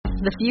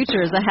The future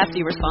is a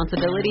hefty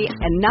responsibility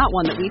and not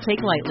one that we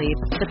take lightly.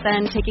 But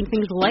then, taking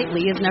things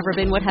lightly has never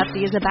been what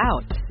Hefty is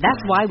about.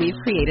 That's why we've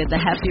created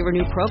the Hefty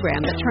Renew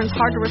program that turns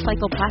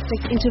hard-to-recycle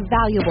plastics into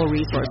valuable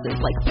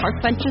resources like park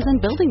benches and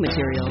building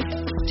materials.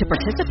 To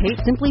participate,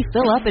 simply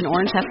fill up an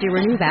orange Hefty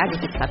Renew bag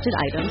with accepted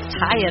items,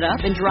 tie it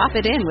up, and drop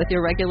it in with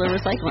your regular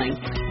recycling.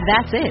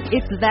 That's it.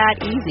 It's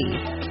that easy.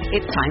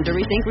 It's time to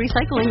rethink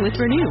recycling with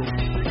Renew.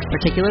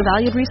 Particular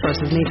valued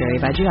resources may vary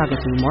by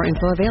geography. More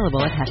info available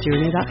at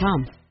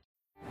heftyrenew.com.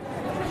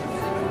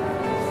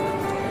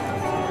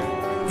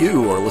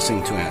 You are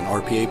listening to an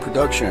RPA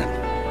production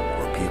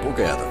where people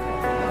gather.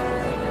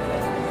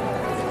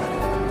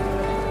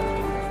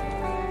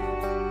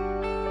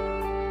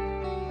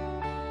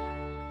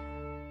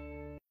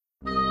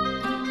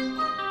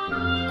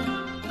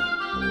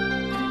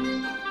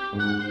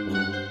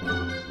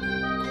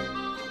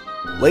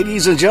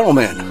 Ladies and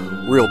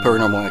gentlemen, Real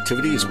Paranormal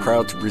Activity is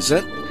proud to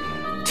present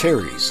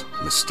Terry's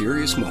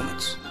Mysterious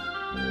Moments.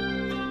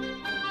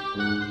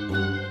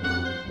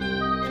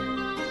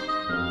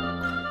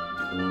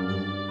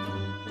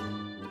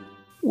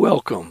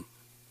 Welcome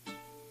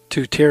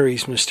to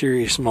Terry's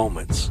Mysterious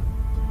Moments,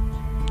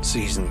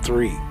 Season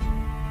 3.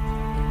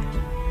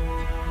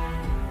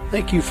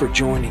 Thank you for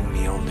joining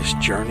me on this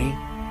journey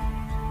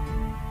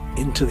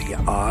into the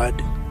odd,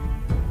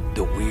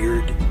 the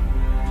weird,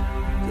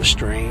 the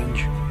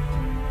strange.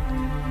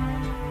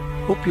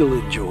 Hope you'll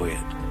enjoy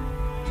it.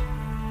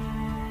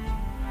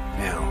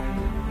 Now,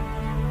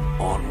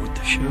 on with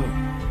the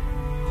show.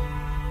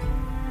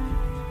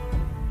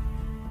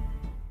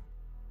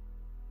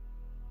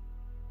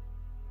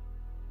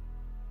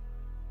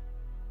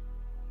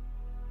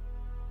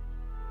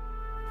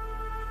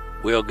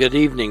 Well, good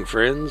evening,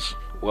 friends.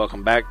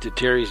 Welcome back to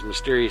Terry's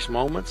Mysterious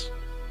Moments.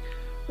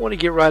 I want to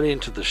get right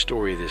into the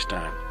story this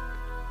time.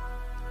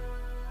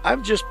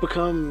 I've just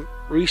become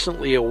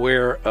recently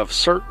aware of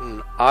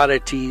certain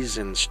oddities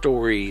and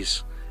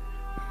stories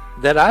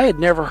that I had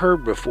never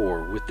heard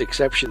before, with the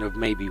exception of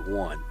maybe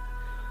one.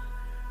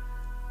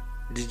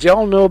 Did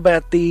y'all know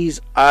about these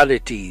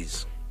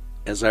oddities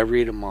as I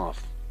read them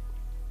off?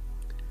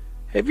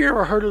 Have you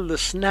ever heard of the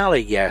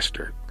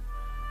Snallygaster?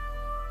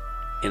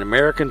 In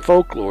American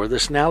folklore, the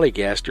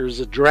Snallygaster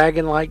is a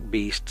dragon-like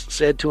beast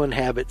said to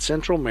inhabit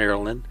central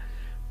Maryland,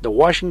 the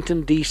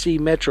Washington, D.C.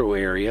 metro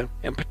area,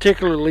 and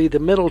particularly the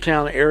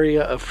Middletown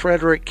area of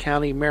Frederick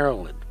County,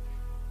 Maryland.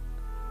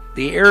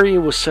 The area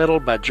was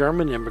settled by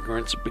German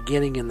immigrants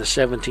beginning in the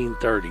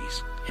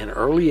 1730s, and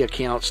early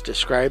accounts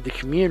describe the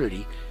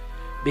community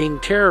being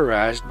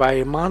terrorized by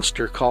a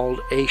monster called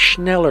a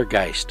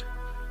Schnellergeist,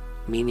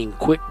 meaning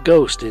quick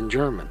ghost in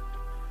German.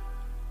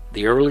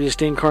 The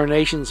earliest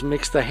incarnations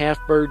mixed the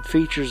half-bird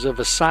features of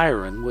a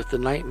siren with the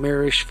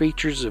nightmarish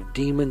features of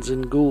demons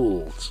and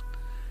ghouls.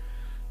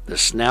 The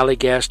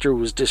Snallygaster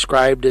was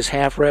described as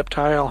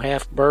half-reptile,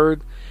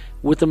 half-bird,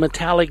 with a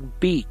metallic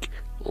beak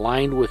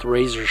lined with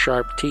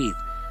razor-sharp teeth,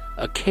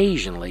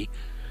 occasionally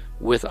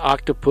with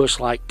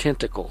octopus-like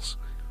tentacles.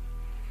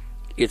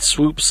 It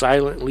swooped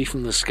silently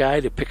from the sky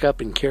to pick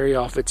up and carry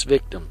off its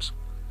victims.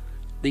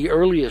 The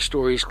earliest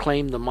stories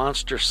claim the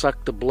monster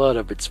sucked the blood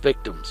of its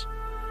victims.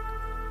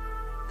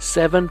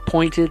 7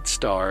 pointed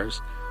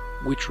stars,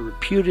 which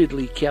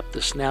reputedly kept the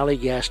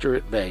Snallygaster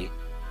at bay,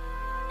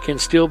 can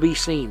still be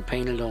seen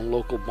painted on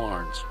local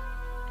barns.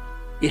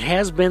 It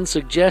has been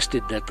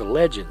suggested that the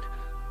legend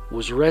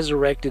was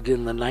resurrected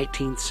in the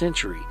 19th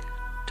century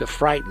to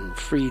frighten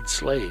freed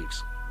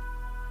slaves.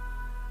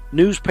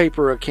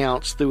 Newspaper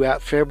accounts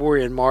throughout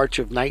February and March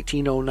of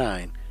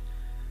 1909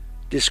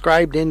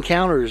 described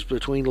encounters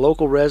between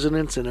local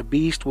residents and a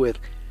beast with,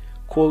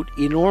 quote,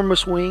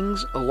 enormous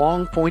wings, a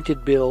long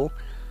pointed bill,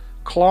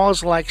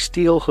 claws like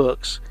steel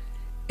hooks,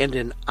 and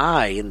an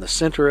eye in the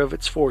center of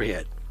its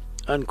forehead,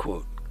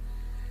 unquote.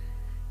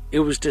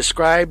 It was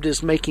described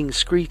as making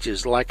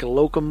screeches like a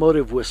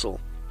locomotive whistle.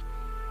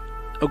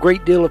 A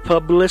great deal of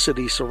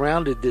publicity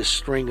surrounded this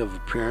string of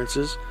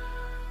appearances,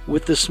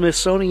 with the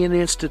Smithsonian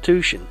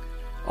Institution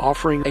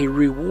offering a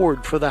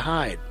reward for the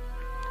hide.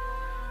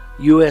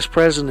 U.S.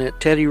 President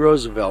Teddy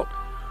Roosevelt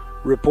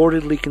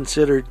reportedly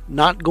considered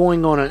not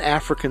going on an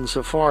African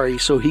safari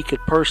so he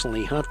could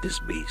personally hunt this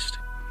beast.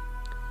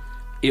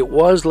 It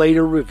was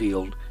later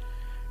revealed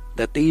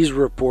that these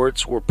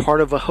reports were part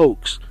of a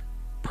hoax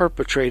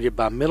perpetrated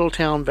by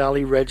Middletown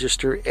Valley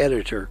Register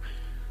editor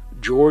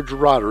George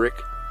Roderick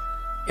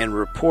and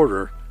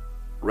reporter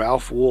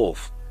Ralph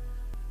Wolf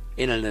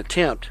in an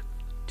attempt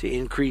to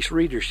increase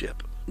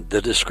readership.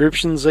 The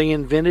descriptions they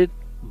invented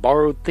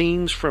borrowed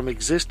themes from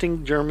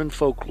existing German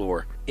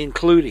folklore,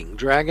 including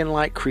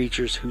dragon-like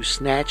creatures who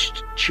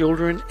snatched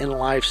children and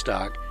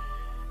livestock,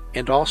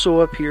 and also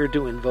appeared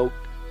to invoke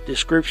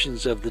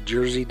descriptions of the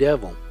Jersey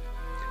Devil,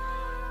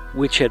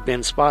 which had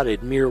been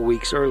spotted mere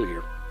weeks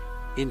earlier.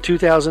 In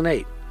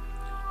 2008,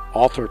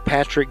 author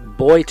Patrick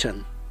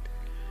Boyton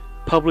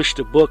published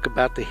a book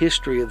about the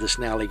history of the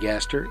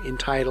Snallygaster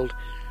entitled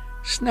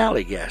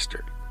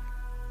Snallygaster,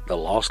 The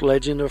Lost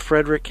Legend of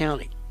Frederick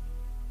County.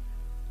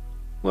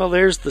 Well,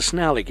 there's the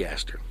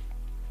Snallygaster.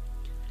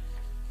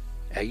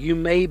 You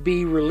may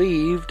be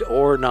relieved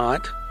or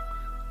not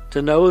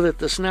to know that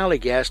the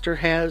snallygaster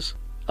has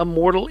a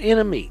mortal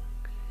enemy.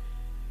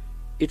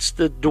 It's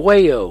the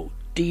Dwayyo,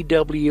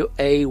 D-W-A-Y-Y-O,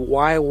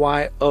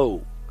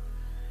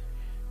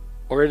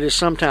 or it is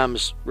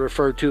sometimes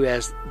referred to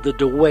as the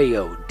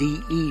Dewayyo,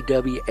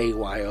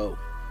 D-E-W-A-Y-O.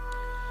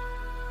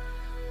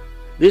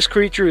 This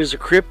creature is a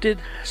cryptid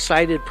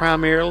sighted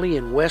primarily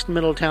in West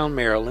Middletown,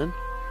 Maryland,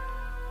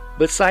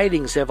 but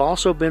sightings have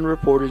also been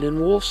reported in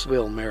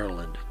Wolfsville,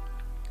 Maryland.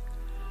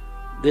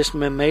 This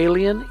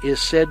mammalian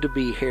is said to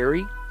be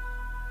hairy,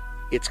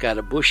 it's got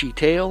a bushy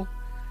tail,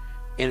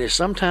 and is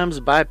sometimes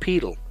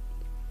bipedal.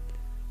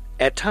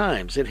 At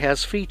times it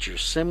has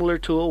features similar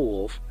to a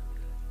wolf,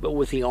 but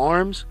with the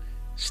arms,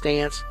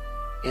 stance,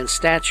 and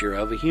stature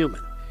of a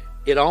human.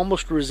 It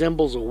almost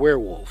resembles a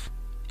werewolf,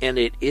 and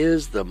it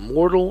is the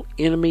mortal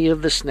enemy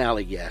of the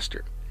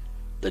snallygaster.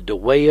 The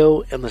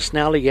Dewayyo and the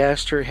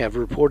snallygaster have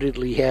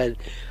reportedly had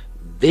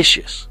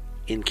vicious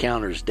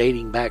encounters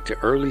dating back to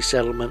early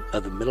settlement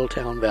of the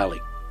Middletown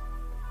Valley.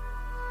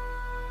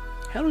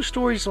 How do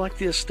stories like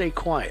this stay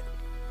quiet?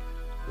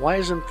 Why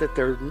isn't that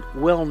they're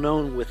well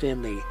known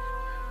within the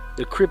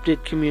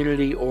cryptid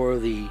community or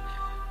the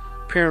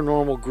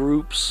paranormal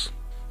groups?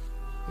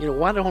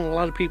 Why don't a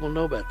lot of people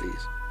know about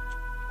these?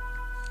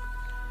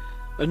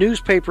 A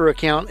newspaper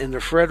account in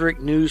the Frederick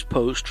News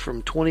Post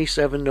from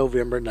 27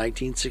 November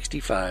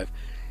 1965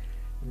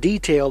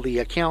 detailed the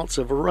accounts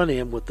of a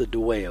run-in with the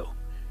Dewayyo.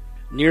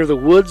 Near the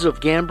woods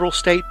of Gambrel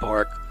State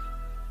Park,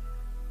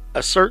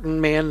 a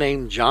certain man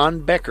named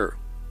John Becker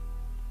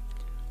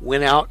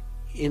went out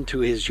into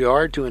his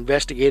yard to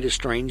investigate a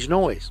strange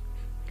noise.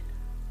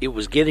 It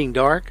was getting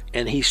dark,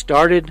 and he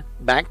started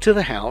back to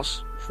the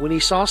house when he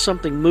saw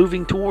something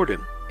moving toward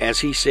him. As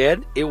he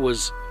said, it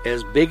was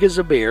as big as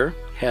a bear,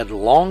 had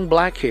long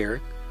black hair,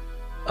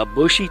 a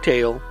bushy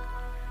tail,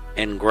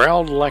 and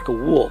growled like a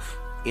wolf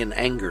in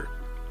anger.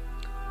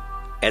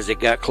 As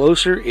it got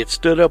closer, it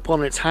stood up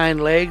on its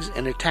hind legs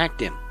and attacked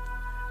him.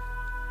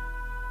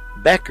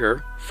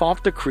 Becker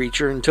fought the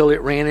creature until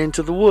it ran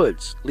into the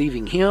woods,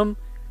 leaving him,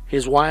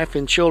 his wife,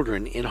 and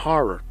children in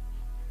horror.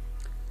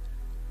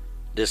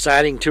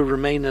 Deciding to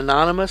remain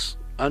anonymous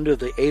under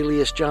the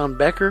alias John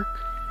Becker,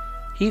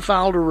 he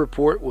filed a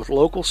report with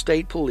local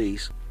state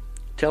police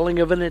telling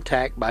of an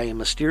attack by a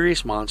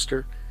mysterious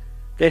monster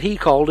that he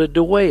called a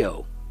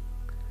Dewayyo.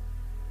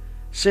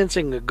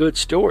 Sensing a good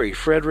story,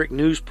 Frederick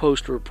News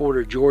Post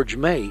reporter George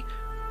May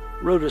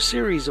wrote a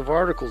series of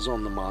articles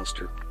on the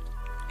monster,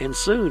 and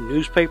soon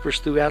newspapers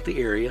throughout the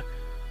area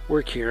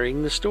were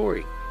carrying the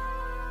story.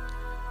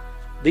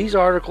 These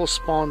articles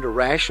spawned a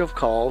rash of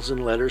calls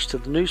and letters to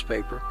the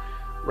newspaper,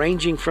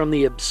 ranging from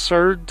the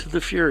absurd to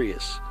the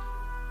furious.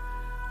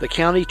 The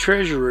county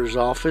treasurer's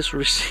office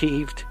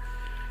received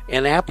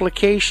an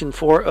application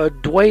for a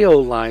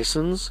Dewayyo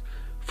license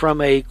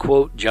from a,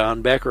 quote,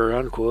 John Becker,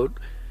 unquote,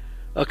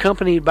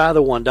 accompanied by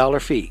the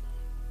 $1 fee.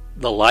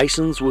 The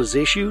license was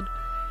issued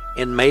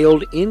and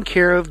mailed in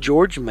care of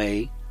George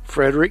May,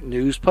 Frederick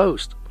News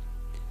Post.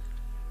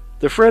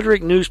 The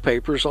Frederick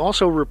newspapers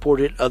also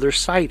reported other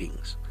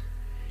sightings.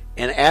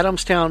 An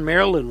Adamstown,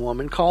 Maryland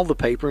woman called the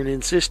paper and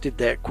insisted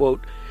that,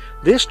 quote,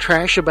 this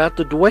trash about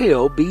the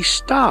Dewayyo be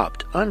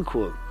stopped,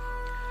 unquote.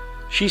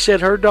 She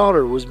said her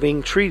daughter was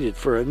being treated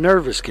for a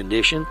nervous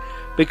condition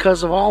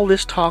because of all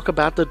this talk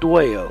about the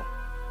Dewayyo.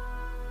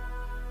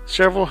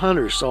 Several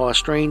hunters saw a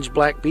strange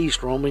black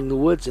beast roaming the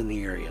woods in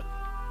the area.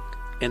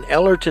 An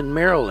Ellerton,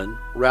 Maryland,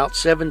 Route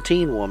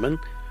 17 woman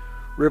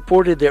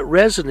reported that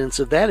residents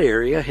of that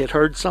area had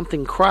heard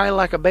something cry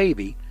like a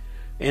baby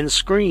and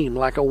scream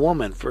like a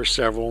woman for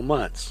several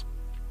months.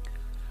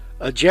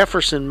 A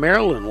Jefferson,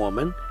 Maryland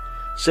woman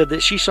said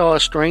that she saw a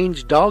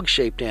strange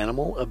dog-shaped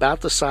animal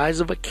about the size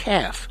of a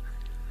calf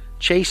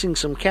chasing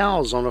some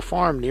cows on a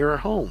farm near her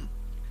home.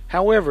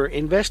 However,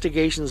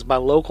 investigations by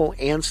local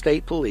and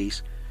state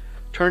police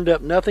turned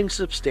up nothing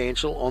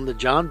substantial on the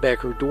John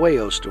Becker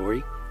Dewayyo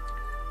story,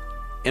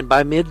 and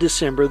by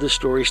mid-December the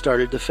story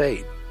started to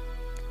fade.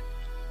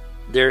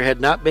 There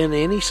had not been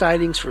any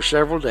sightings for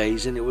several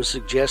days, and it was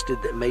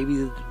suggested that maybe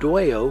the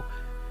Dewayyo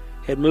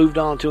had moved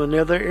on to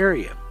another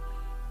area.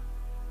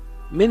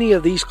 Many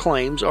of these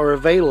claims are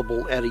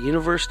available at a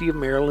University of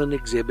Maryland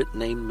exhibit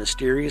named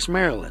Mysterious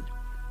Maryland.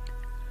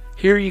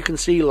 Here you can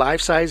see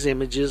life-size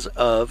images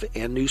of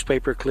and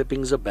newspaper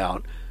clippings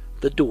about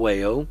the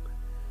Dewayyo,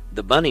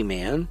 the Bunny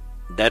Man,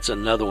 that's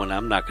another one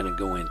I'm not going to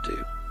go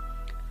into,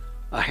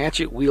 a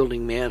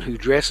hatchet-wielding man who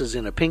dresses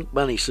in a pink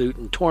bunny suit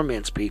and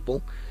torments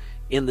people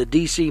in the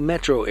D.C.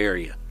 metro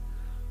area.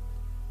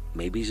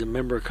 Maybe he's a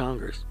member of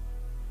Congress.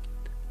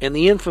 And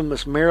the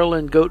infamous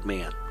Maryland Goat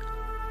Man,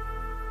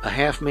 a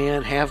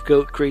half-man,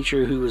 half-goat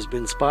creature who has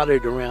been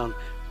spotted around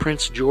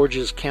Prince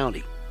George's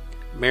County,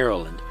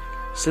 Maryland,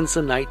 since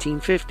the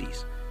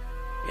 1950s,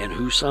 and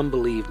who some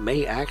believe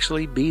may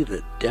actually be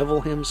the devil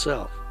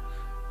himself.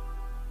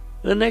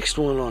 The next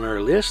one on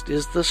our list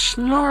is the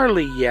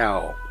Snarly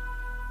Yowl.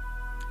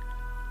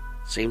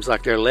 Seems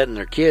like they're letting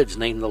their kids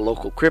name the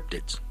local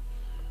cryptids.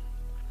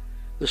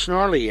 The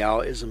Snarly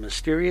Owl is a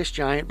mysterious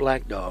giant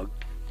black dog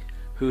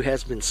who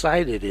has been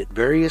sighted at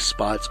various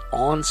spots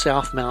on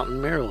South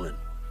Mountain, Maryland.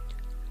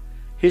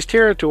 His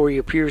territory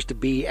appears to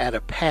be at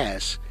a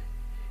pass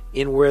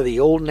in where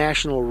the old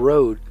National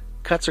Road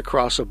cuts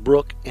across a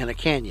brook and a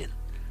canyon.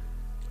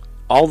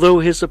 Although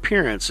his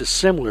appearance is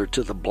similar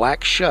to the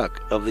Black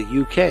Shuck of the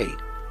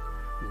UK,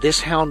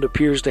 this hound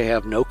appears to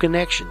have no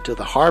connection to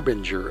the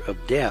harbinger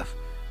of death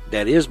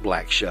that is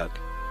Black Shuck,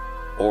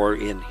 or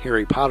in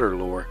Harry Potter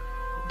lore,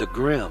 the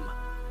Grim,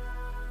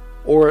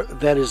 or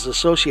that is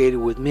associated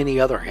with many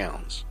other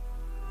hounds.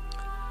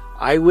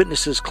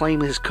 Eyewitnesses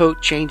claim his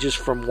coat changes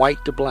from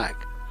white to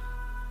black.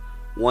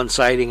 One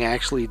sighting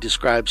actually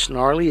describes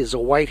Snarly as a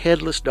white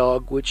headless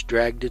dog which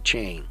dragged a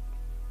chain.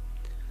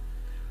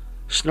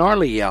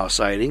 Snarly Owl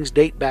sightings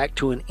date back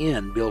to an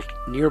inn built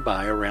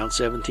nearby around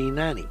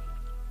 1790.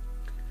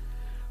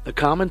 The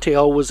common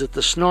tale was that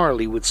the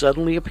Snarly would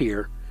suddenly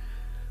appear,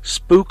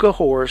 spook a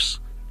horse,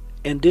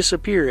 and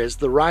disappear as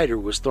the rider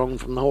was thrown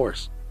from the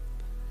horse.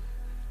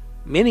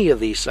 Many of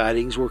these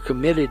sightings were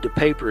committed to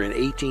paper in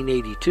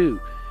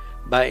 1882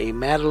 by a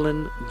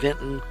Madeline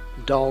Vinton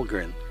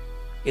Dahlgren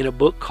in a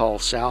book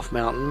called South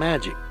Mountain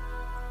Magic.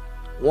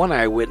 One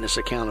eyewitness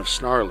account of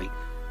Snarly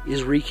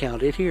is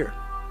recounted here.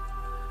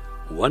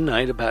 One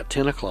night about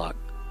 10 o'clock,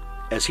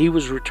 as he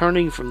was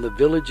returning from the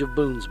village of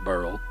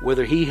Boonesboro,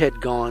 whither he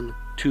had gone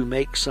to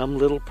make some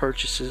little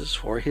purchases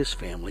for his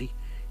family,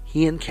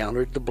 he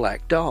encountered the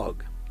black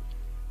dog.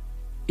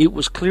 It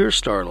was clear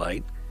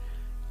starlight,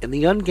 and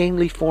the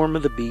ungainly form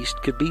of the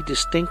beast could be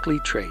distinctly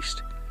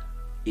traced.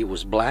 It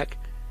was black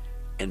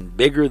and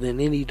bigger than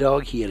any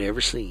dog he had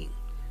ever seen.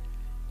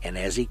 And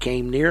as he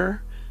came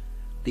nearer,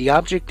 the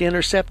object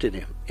intercepted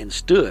him and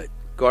stood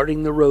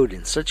guarding the road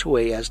in such a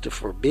way as to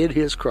forbid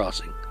his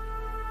crossing.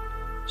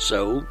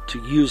 So,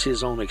 to use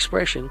his own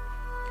expression,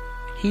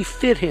 he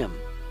fit him.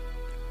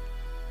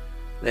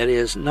 That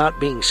is, not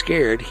being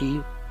scared,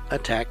 he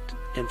attacked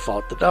and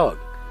fought the dog.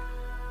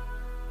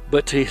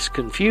 But to his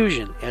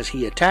confusion, as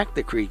he attacked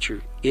the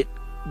creature, it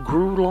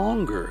grew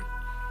longer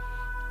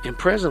and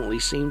presently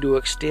seemed to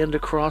extend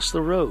across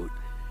the road.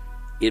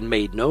 It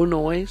made no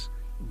noise,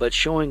 but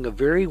showing a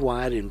very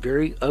wide and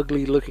very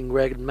ugly-looking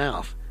red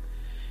mouth.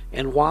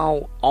 And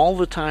while all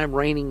the time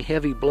raining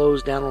heavy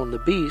blows down on the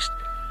beast,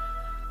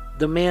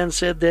 the man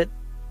said that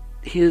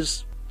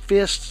his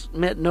fists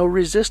met no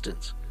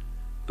resistance,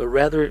 but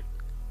rather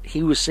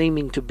he was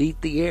seeming to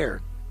beat the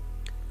air.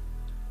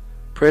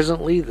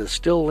 Presently the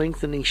still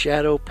lengthening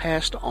shadow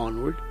passed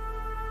onward,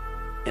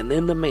 and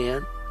then the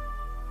man,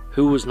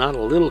 who was not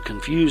a little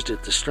confused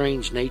at the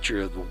strange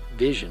nature of the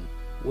vision,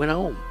 went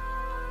home.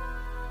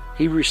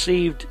 He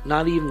received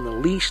not even the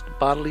least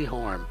bodily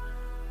harm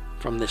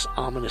from this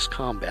ominous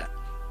combat.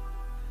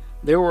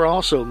 There were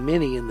also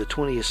many in the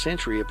 20th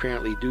century,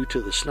 apparently due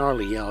to the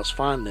Snarly Owl's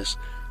fondness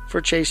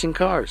for chasing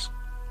cars.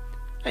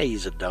 Hey,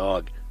 he's a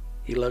dog.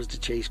 He loves to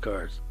chase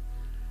cars.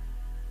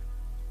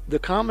 The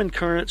common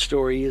current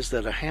story is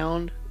that a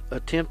hound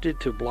attempted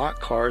to block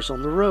cars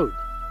on the road.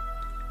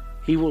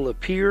 He will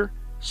appear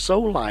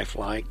so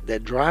lifelike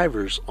that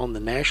drivers on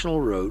the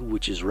National Road,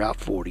 which is Route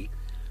 40,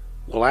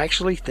 will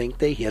actually think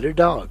they hit a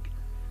dog.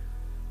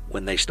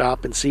 When they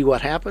stop and see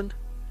what happened,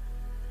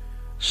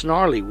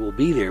 Snarly will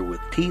be there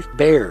with teeth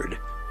bared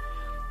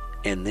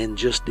and then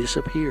just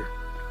disappear.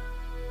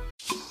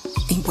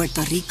 In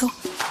Puerto Rico,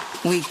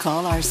 we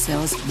call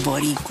ourselves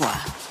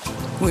Boricua.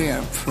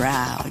 We're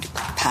proud,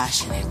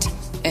 passionate,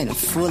 and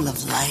full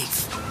of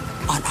life.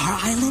 On our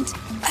island,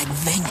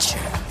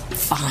 adventure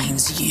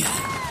finds you.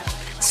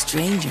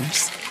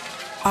 Strangers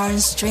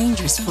aren't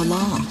strangers for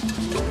long.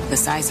 The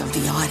size of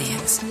the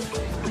audience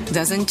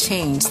doesn't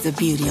change the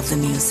beauty of the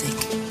music,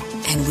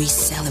 and we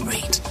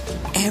celebrate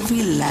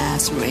every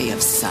last ray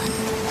of sun.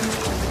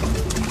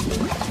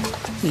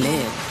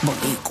 Live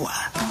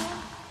Boricua.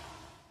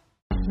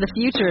 The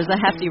future is a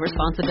hefty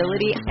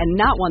responsibility and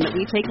not one that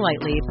we take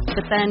lightly.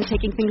 But then,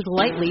 taking things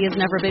lightly has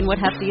never been what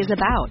Hefty is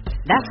about.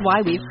 That's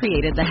why we've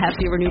created the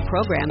Hefty Renew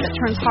program that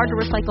turns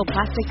hard-to-recycle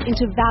plastics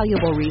into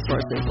valuable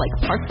resources like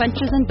park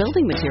benches and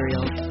building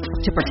materials.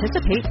 To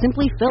participate,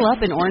 simply fill up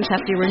an orange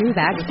Hefty Renew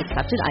bag with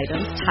accepted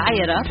items, tie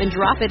it up, and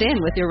drop it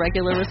in with your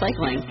regular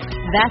recycling.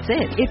 That's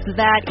it. It's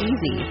that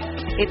easy.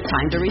 It's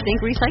time to rethink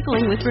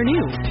recycling with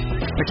Renew.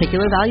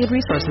 Particular valued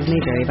resources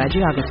may vary by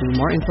geography.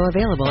 More info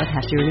available at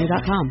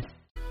heftyrenew.com.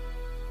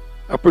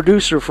 A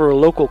producer for a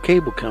local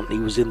cable company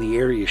was in the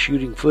area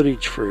shooting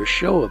footage for a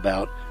show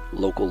about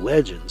local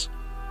legends.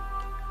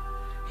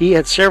 He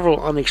had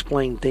several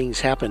unexplained things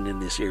happen in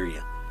this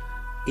area.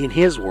 In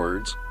his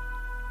words,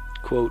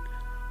 quote,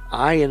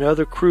 I and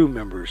other crew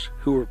members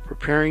who were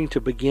preparing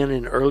to begin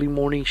an early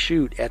morning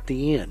shoot at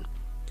the inn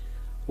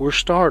were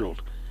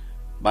startled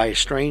by a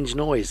strange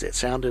noise that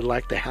sounded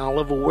like the howl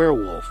of a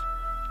werewolf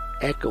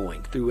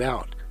echoing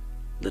throughout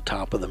the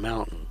top of the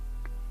mountain.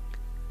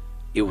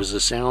 It was a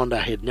sound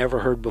I had never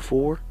heard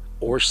before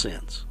or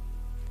since.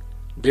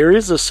 There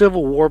is a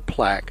Civil War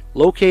plaque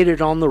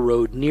located on the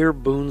road near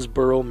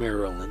Boonesboro,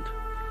 Maryland,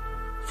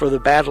 for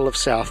the Battle of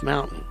South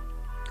Mountain.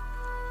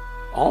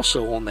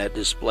 Also on that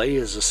display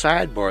is a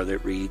sidebar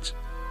that reads,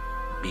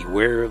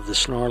 "Beware of the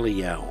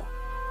snarly owl."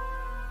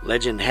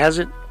 Legend has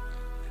it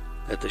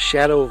that the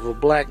shadow of a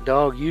black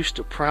dog used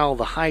to prowl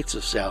the heights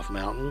of South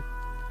Mountain,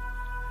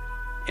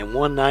 and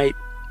one night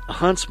a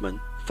huntsman,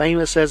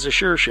 famous as a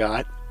sure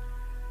shot,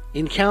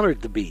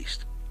 encountered the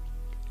beast.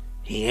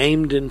 He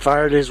aimed and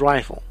fired his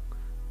rifle.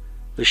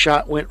 The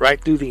shot went right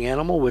through the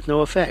animal with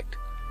no effect.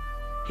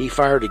 He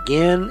fired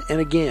again and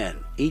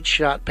again, each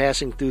shot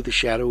passing through the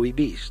shadowy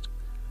beast.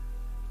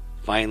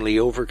 Finally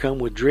overcome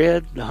with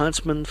dread, the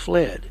huntsman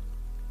fled.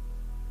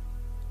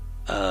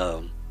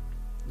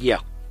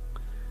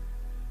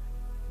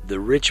 The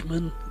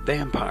Richmond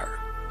Vampire.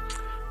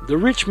 The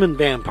Richmond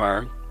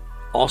Vampire,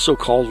 also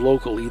called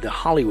locally the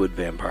Hollywood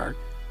Vampire,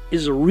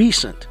 is a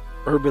recent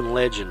urban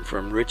legend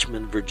from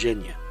Richmond,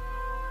 Virginia.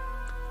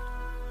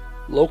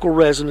 Local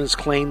residents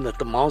claim that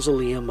the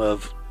mausoleum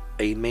of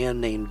a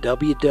man named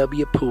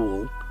W.W.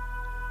 Poole,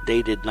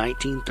 dated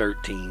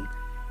 1913,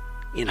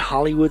 in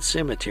Hollywood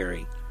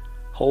Cemetery,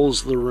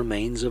 holds the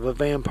remains of a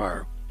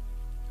vampire.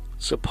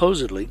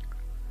 Supposedly,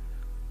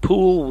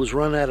 Poole was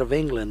run out of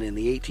England in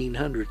the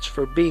 1800s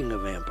for being a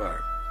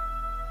vampire.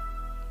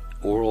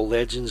 Oral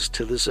legends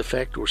to this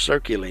effect were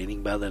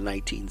circulating by the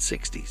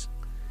 1960s.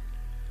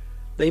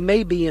 They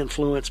may be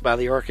influenced by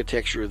the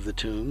architecture of the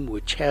tomb,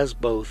 which has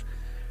both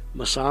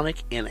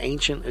Masonic and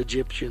ancient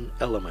Egyptian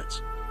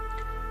elements,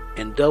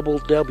 and double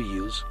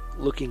W's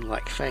looking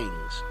like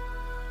fangs.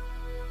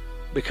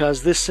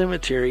 Because this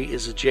cemetery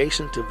is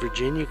adjacent to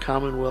Virginia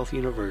Commonwealth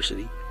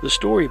University, the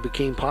story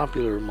became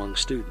popular among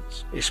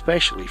students,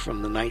 especially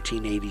from the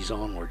 1980s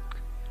onward.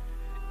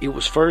 It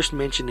was first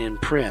mentioned in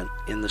print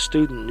in the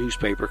student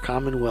newspaper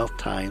Commonwealth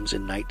Times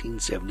in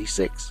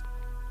 1976.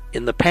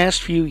 In the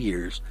past few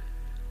years,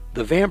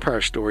 the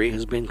vampire story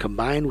has been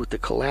combined with the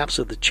collapse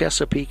of the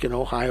Chesapeake and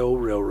Ohio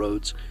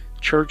Railroad's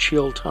Church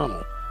Hill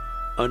Tunnel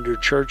under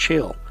Church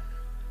Hill,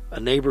 a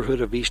neighborhood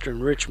of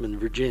eastern Richmond,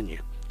 Virginia,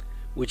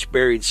 which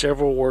buried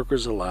several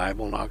workers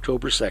alive on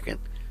October 2,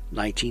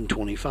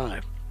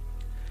 1925.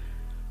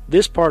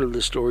 This part of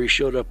the story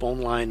showed up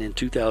online in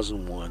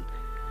 2001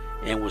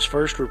 and was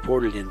first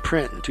reported in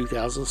print in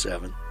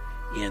 2007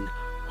 in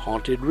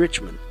Haunted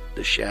Richmond,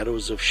 The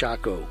Shadows of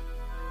Shaco.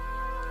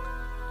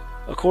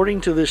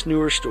 According to this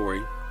newer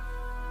story,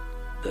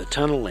 the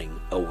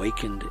tunneling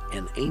awakened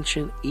an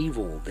ancient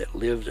evil that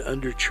lived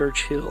under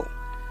Church Hill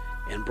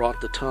and brought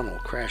the tunnel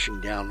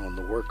crashing down on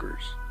the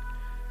workers.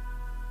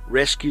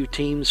 Rescue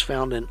teams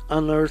found an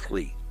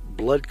unearthly,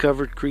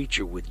 blood-covered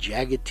creature with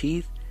jagged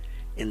teeth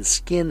and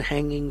skin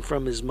hanging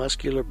from his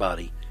muscular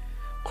body,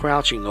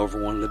 crouching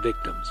over one of the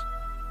victims.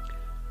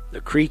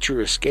 The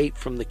creature escaped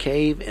from the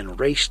cave and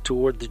raced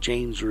toward the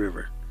James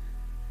River.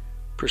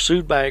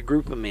 Pursued by a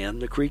group of men,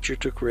 the creature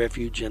took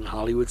refuge in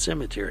Hollywood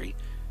Cemetery,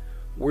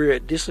 where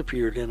it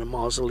disappeared in a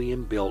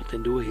mausoleum built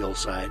into a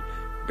hillside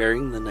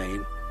bearing the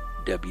name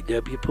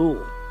W.W.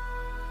 Poole.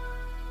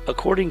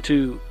 According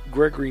to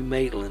Gregory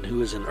Maitland,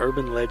 who is an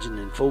urban legend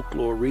and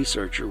folklore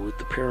researcher with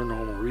the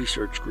paranormal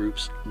research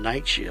groups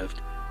Night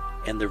Shift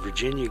and the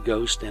Virginia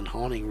Ghost and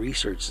Haunting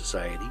Research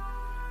Society,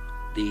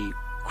 the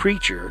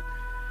creature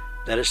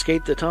that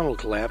escaped the tunnel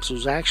collapse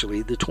was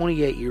actually the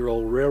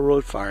 28-year-old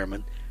railroad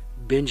fireman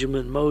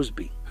Benjamin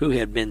Mosby, who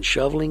had been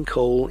shoveling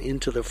coal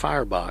into the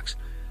firebox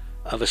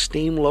of a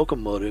steam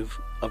locomotive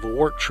of a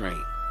work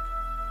train.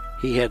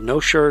 He had no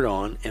shirt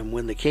on, and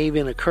when the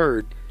cave-in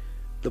occurred,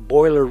 the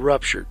boiler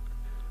ruptured.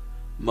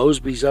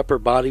 Mosby's upper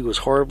body was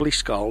horribly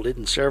scalded,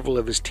 and several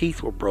of his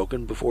teeth were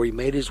broken before he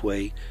made his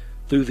way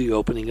through the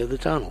opening of the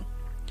tunnel.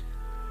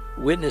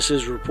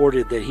 Witnesses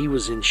reported that he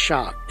was in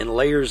shock, and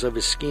layers of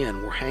his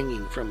skin were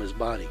hanging from his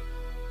body.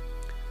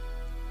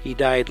 He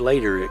died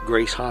later at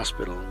Grace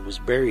Hospital and was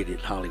buried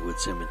at Hollywood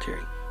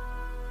Cemetery.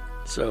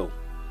 So,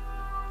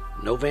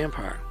 no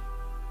vampire.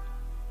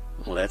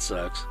 Well, that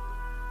sucks.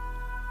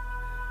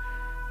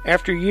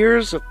 After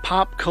years of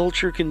pop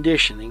culture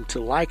conditioning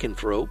to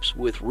lycanthropes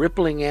with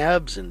rippling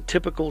abs and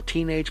typical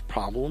teenage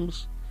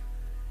problems,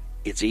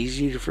 it's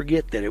easy to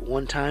forget that at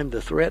one time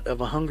the threat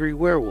of a hungry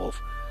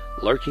werewolf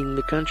lurking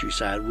the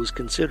countryside was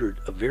considered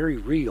a very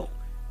real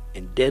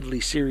and deadly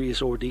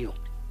serious ordeal.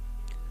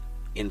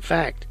 In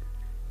fact,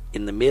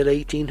 in the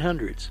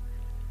mid-1800s,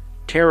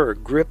 terror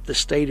gripped the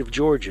state of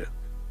Georgia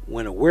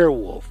when a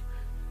werewolf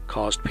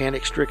caused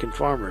panic-stricken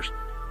farmers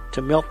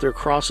to melt their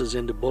crosses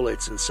into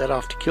bullets and set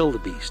off to kill the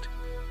beast.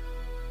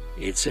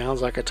 It sounds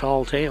like a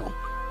tall tale,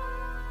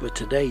 but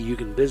today you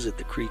can visit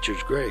the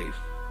creature's grave.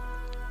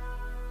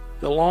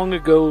 The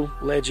long-ago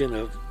legend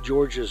of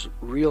Georgia's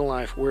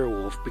real-life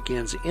werewolf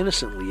begins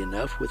innocently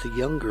enough with a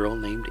young girl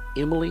named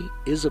Emily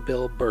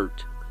Isabel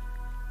Burt.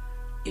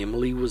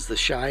 Emily was the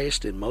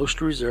shyest and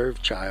most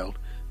reserved child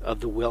of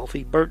the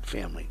wealthy Burt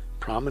family,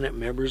 prominent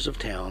members of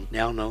town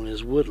now known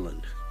as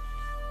Woodland.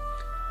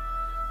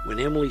 When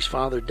Emily's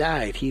father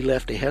died, he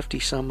left a hefty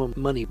sum of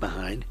money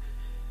behind,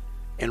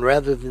 and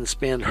rather than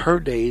spend her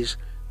days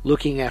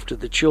looking after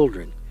the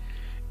children,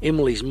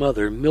 Emily's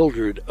mother,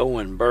 Mildred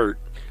Owen Burt,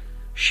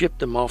 shipped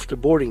them off to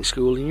boarding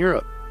school in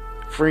Europe,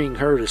 freeing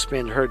her to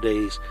spend her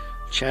days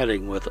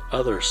chatting with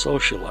other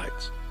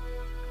socialites.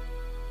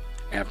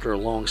 After a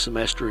long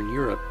semester in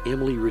Europe,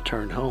 Emily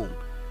returned home,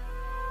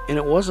 and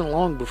it wasn't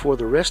long before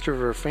the rest of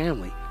her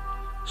family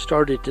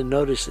started to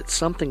notice that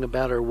something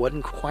about her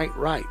wasn't quite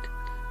right.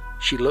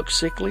 She looked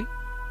sickly,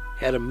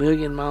 had a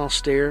million-mile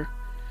stare,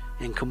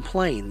 and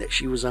complained that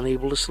she was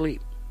unable to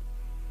sleep.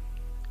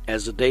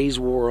 As the days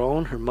wore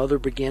on, her mother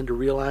began to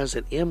realize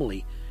that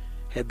Emily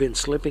had been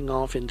slipping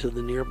off into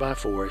the nearby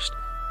forest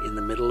in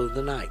the middle of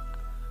the night.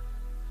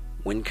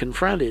 When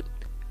confronted,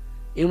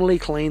 Emily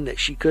claimed that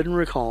she couldn't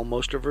recall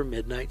most of her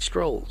midnight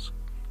strolls.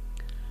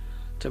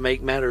 To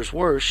make matters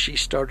worse, she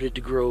started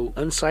to grow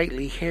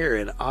unsightly hair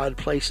in odd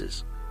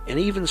places, and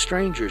even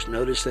strangers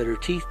noticed that her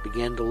teeth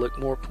began to look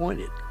more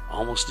pointed,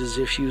 almost as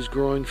if she was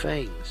growing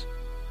fangs.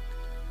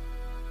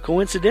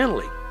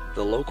 Coincidentally,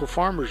 the local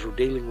farmers were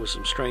dealing with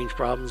some strange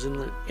problems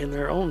in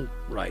their own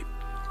right.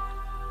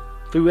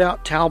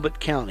 Throughout Talbot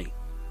County,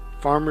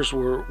 farmers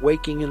were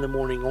waking in the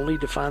morning only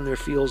to find their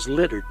fields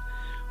littered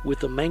with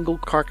the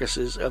mangled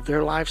carcasses of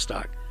their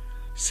livestock,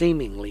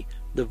 seemingly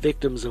the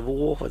victims of a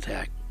wolf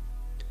attack.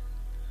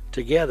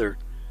 Together,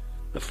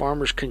 the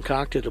farmers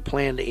concocted a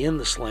plan to end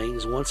the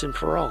slayings once and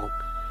for all,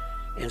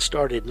 and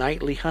started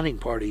nightly hunting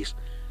parties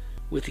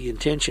with the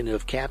intention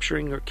of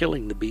capturing or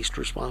killing the beast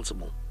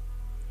responsible.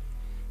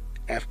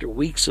 After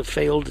weeks of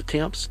failed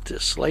attempts to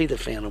slay the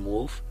phantom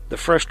wolf, the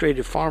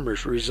frustrated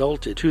farmers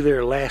resorted to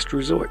their last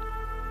resort.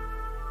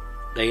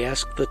 They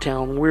asked the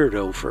town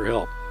weirdo for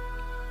help.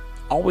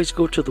 Always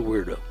go to the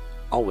weirdo.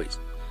 Always.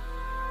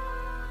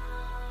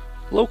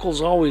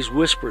 Locals always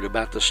whispered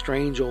about the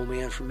strange old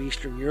man from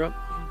Eastern Europe.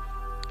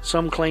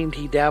 Some claimed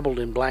he dabbled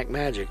in black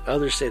magic.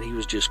 Others said he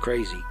was just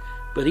crazy.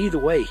 But either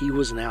way, he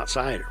was an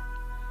outsider.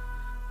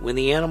 When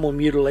the animal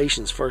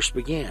mutilations first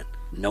began,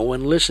 no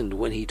one listened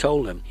when he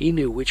told them he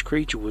knew which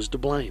creature was to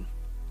blame.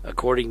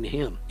 According to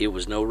him, it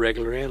was no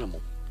regular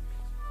animal.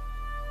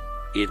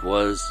 It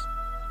was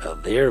a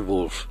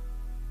werewolf.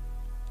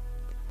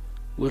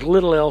 With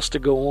little else to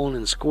go on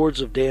and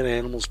scores of dead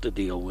animals to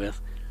deal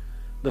with,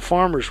 the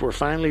farmers were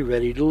finally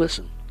ready to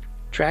listen.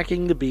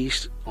 Tracking the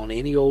beast on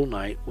any old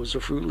night was a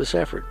fruitless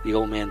effort, the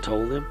old man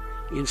told them.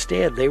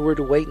 Instead, they were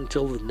to wait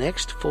until the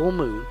next full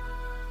moon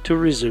to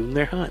resume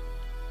their hunt.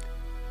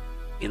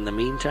 In the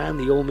meantime,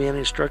 the old man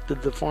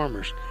instructed the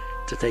farmers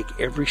to take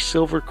every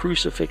silver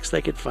crucifix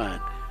they could find,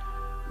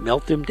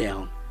 melt them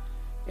down,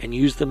 and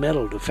use the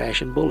metal to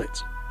fashion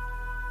bullets.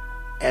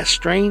 As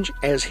strange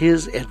as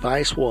his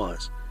advice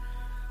was,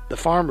 the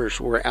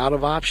farmers were out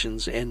of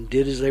options and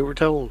did as they were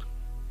told.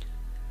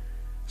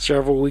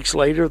 Several weeks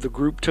later, the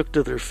group took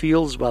to their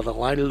fields by the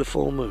light of the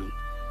full moon.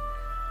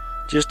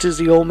 Just as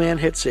the old man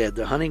had said,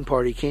 the hunting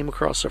party came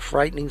across a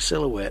frightening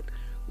silhouette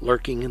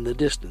lurking in the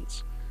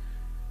distance.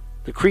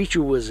 The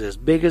creature was as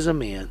big as a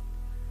man,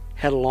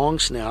 had a long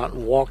snout,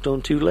 and walked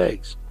on two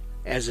legs.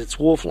 As its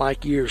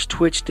wolf-like ears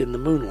twitched in the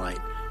moonlight,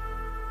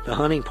 the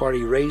hunting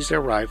party raised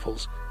their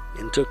rifles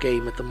and took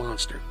aim at the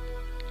monster.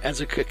 As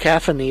a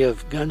cacophony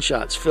of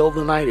gunshots filled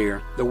the night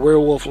air, the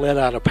werewolf let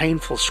out a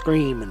painful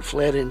scream and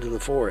fled into the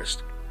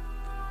forest.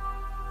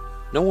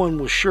 No one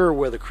was sure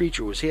where the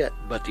creature was hit,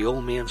 but the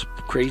old man's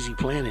crazy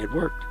plan had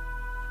worked.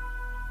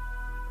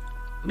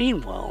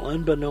 Meanwhile,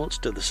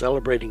 unbeknownst to the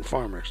celebrating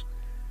farmers,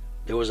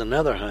 there was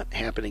another hunt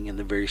happening in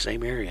the very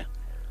same area.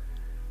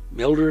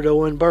 Mildred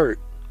Owen Burt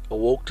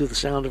awoke to the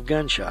sound of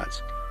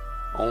gunshots,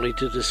 only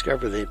to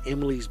discover that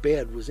Emily's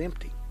bed was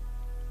empty.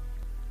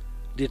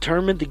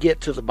 Determined to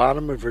get to the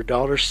bottom of her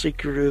daughter's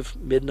secretive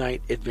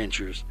midnight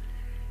adventures,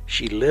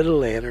 she lit a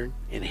lantern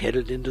and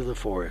headed into the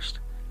forest.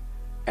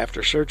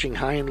 After searching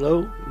high and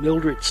low,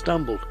 Mildred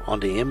stumbled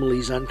onto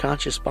Emily's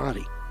unconscious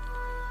body.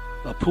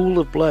 A pool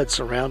of blood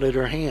surrounded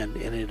her hand,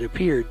 and it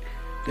appeared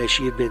that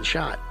she had been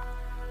shot.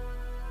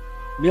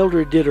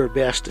 Mildred did her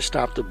best to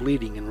stop the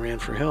bleeding and ran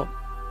for help.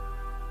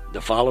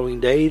 The following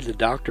day, the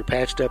doctor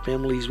patched up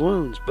Emily's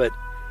wounds, but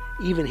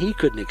even he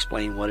couldn't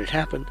explain what had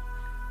happened.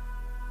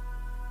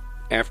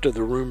 After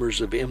the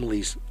rumors of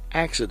Emily's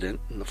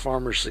accident and the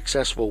farmer's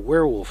successful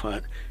werewolf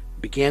hunt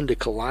began to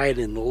collide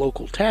in the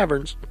local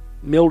taverns,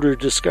 Mildred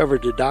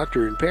discovered a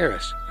doctor in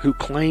Paris who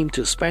claimed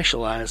to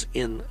specialize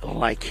in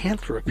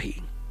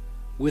lycanthropy.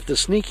 With the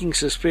sneaking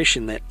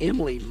suspicion that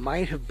Emily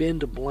might have been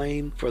to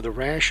blame for the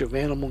rash of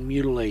animal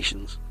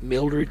mutilations,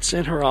 Mildred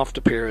sent her off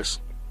to Paris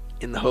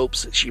in the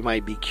hopes that she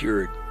might be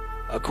cured.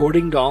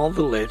 According to all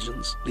the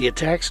legends, the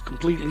attacks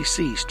completely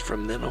ceased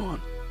from then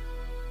on.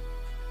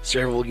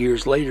 Several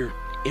years later,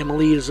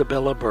 Emily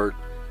Isabella Burt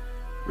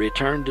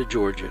returned to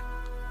Georgia,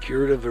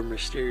 cured of her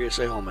mysterious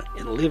ailment,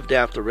 and lived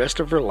out the rest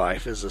of her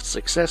life as a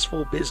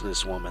successful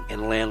businesswoman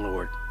and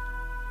landlord.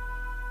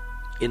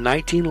 In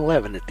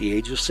 1911, at the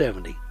age of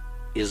 70,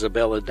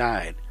 Isabella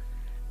died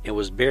and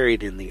was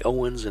buried in the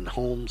Owens and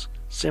Holmes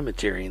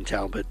Cemetery in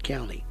Talbot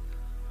County.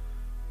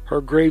 Her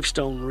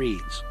gravestone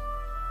reads,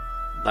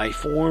 "Thy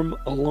form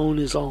alone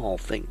is all,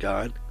 thank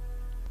God.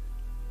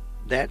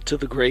 That to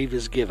the grave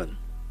is given.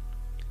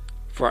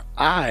 For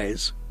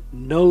eyes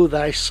know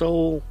thy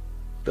soul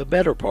the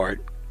better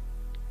part,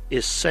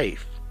 is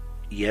safe,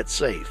 yet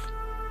safe,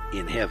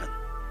 in heaven.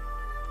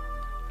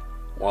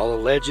 While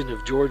the legend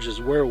of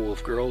Georgia's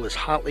werewolf girl is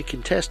hotly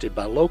contested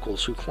by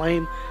locals who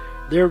claim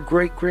their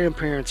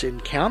great-grandparents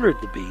encountered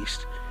the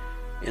beast,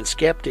 and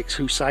skeptics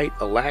who cite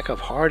a lack of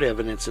hard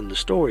evidence in the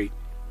story,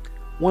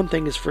 one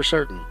thing is for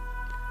certain.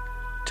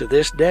 To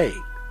this day,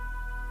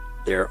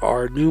 there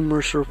are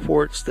numerous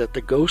reports that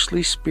the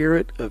ghostly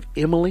spirit of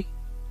Emily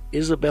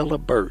Isabella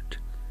Burt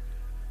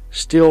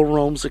still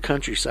roams the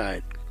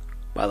countryside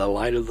by the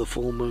light of the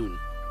full moon.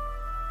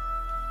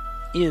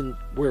 In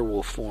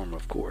werewolf form,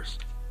 of course.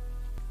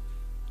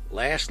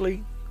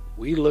 Lastly,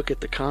 we look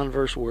at the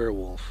Converse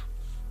werewolf.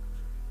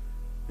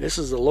 This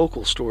is a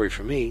local story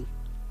for me.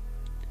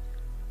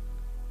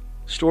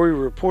 The story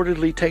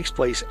reportedly takes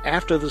place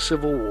after the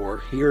Civil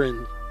War here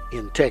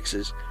in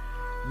Texas,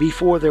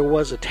 before there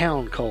was a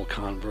town called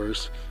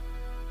Converse,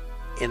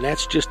 and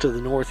that's just to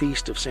the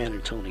northeast of San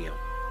Antonio.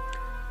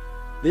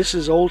 This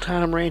is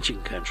old-time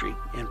ranching country,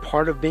 and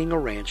part of being a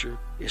rancher,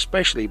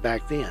 especially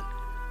back then,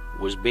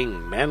 was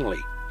being manly.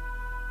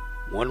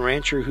 One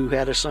rancher who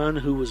had a son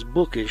who was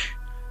bookish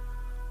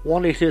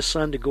wanted his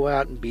son to go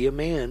out and be a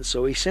man,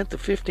 so he sent the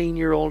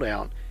 15-year-old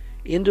out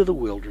into the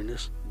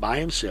wilderness by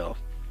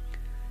himself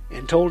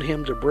and told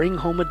him to bring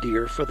home a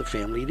deer for the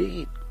family to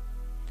eat.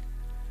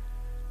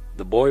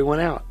 The boy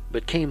went out,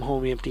 but came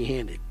home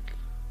empty-handed.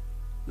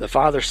 The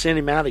father sent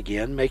him out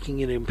again, making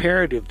it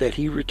imperative that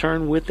he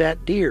return with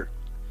that deer.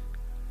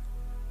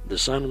 The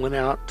son went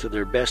out to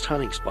their best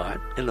hunting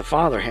spot, and the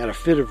father had a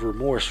fit of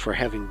remorse for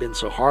having been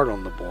so hard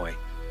on the boy,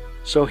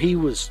 so he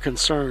was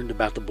concerned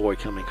about the boy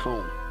coming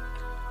home.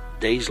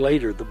 Days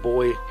later, the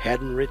boy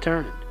hadn't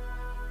returned.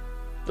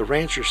 The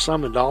rancher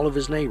summoned all of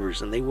his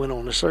neighbors, and they went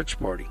on a search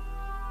party.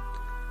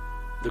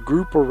 The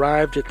group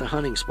arrived at the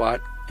hunting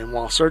spot, and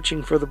while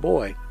searching for the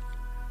boy,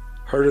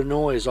 heard a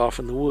noise off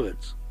in the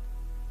woods.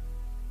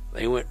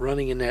 They went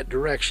running in that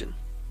direction,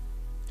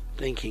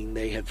 thinking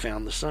they had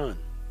found the son.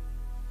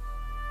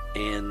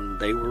 And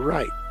they were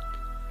right.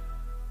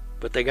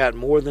 But they got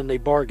more than they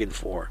bargained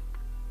for.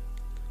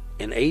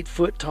 An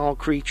 8-foot-tall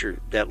creature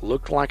that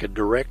looked like a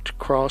direct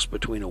cross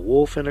between a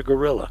wolf and a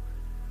gorilla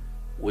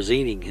was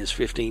eating his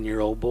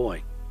 15-year-old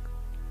boy.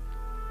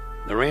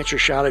 The rancher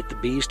shot at the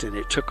beast and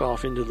it took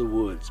off into the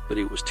woods, but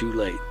it was too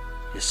late.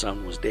 His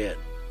son was dead.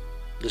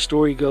 The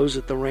story goes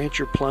that the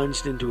rancher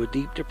plunged into a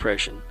deep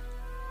depression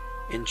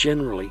and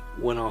generally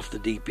went off the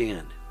deep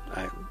end.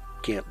 I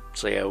can't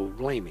say I would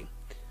blame him.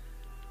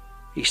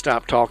 He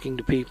stopped talking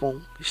to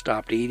people, he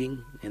stopped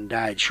eating, and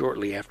died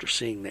shortly after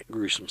seeing that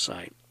gruesome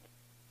sight.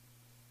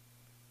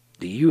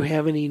 Do you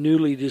have any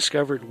newly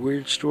discovered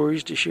weird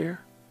stories to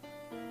share?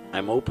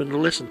 I'm open to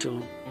listen to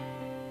them.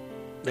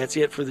 That's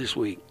it for this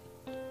week.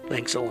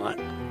 Thanks a lot.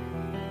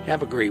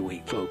 Have a great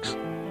week, folks.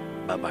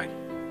 Bye-bye.